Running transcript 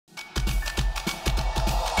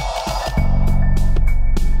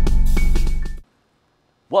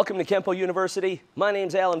Welcome to Kenpo University. My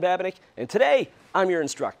name's Alan Babinick, and today I'm your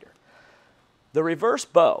instructor. The reverse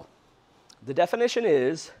bow. The definition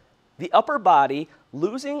is the upper body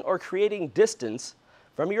losing or creating distance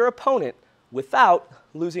from your opponent without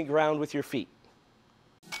losing ground with your feet.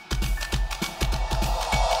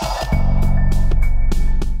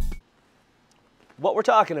 What we're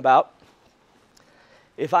talking about,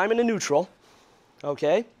 if I'm in a neutral,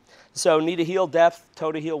 okay, so knee to heel depth,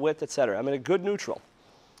 toe to heel width, etc. I'm in a good neutral.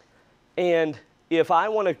 And if I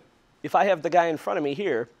have the guy in front of me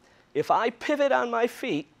here, if I pivot on my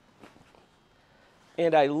feet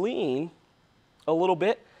and I lean a little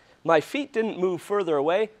bit, my feet didn't move further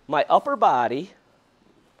away, my upper body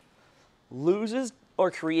loses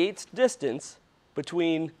or creates distance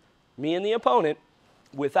between me and the opponent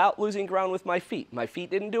without losing ground with my feet. My feet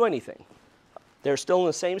didn't do anything. They're still in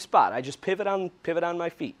the same spot. I just pivot on my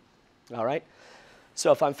feet. All right?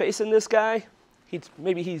 So if I'm facing this guy,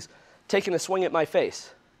 maybe he's taking a swing at my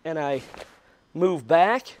face, and I move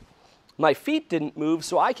back. My feet didn't move,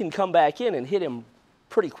 so I can come back in and hit him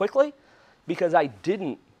pretty quickly because I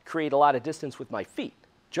didn't create a lot of distance with my feet,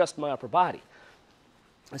 just my upper body.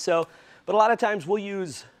 So, but a lot of times we'll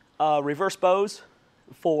use reverse bows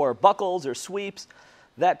for buckles or sweeps,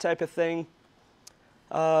 that type of thing.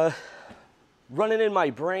 Running in my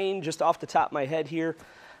brain, just off the top of my head here,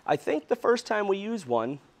 I think the first time we use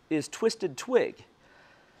one is twisted twig.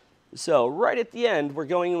 So right at the end, we're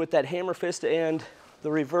going in with that hammer fist and the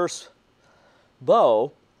reverse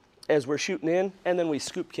bow as we're shooting in, and then we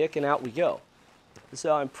scoop kick and out we go.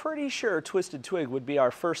 So I'm pretty sure twisted twig would be our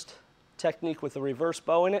first technique with the reverse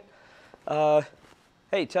bow in it.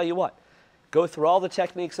 Hey, tell you what, go through all the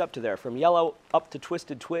techniques up to there, from yellow up to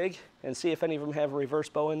twisted twig, and see if any of them have a reverse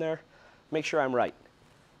bow in there. Make sure I'm right.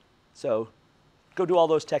 So go do all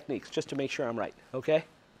those techniques just to make sure I'm right, okay?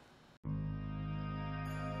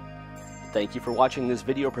 Thank you for watching this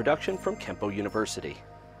video production from Kenpo University.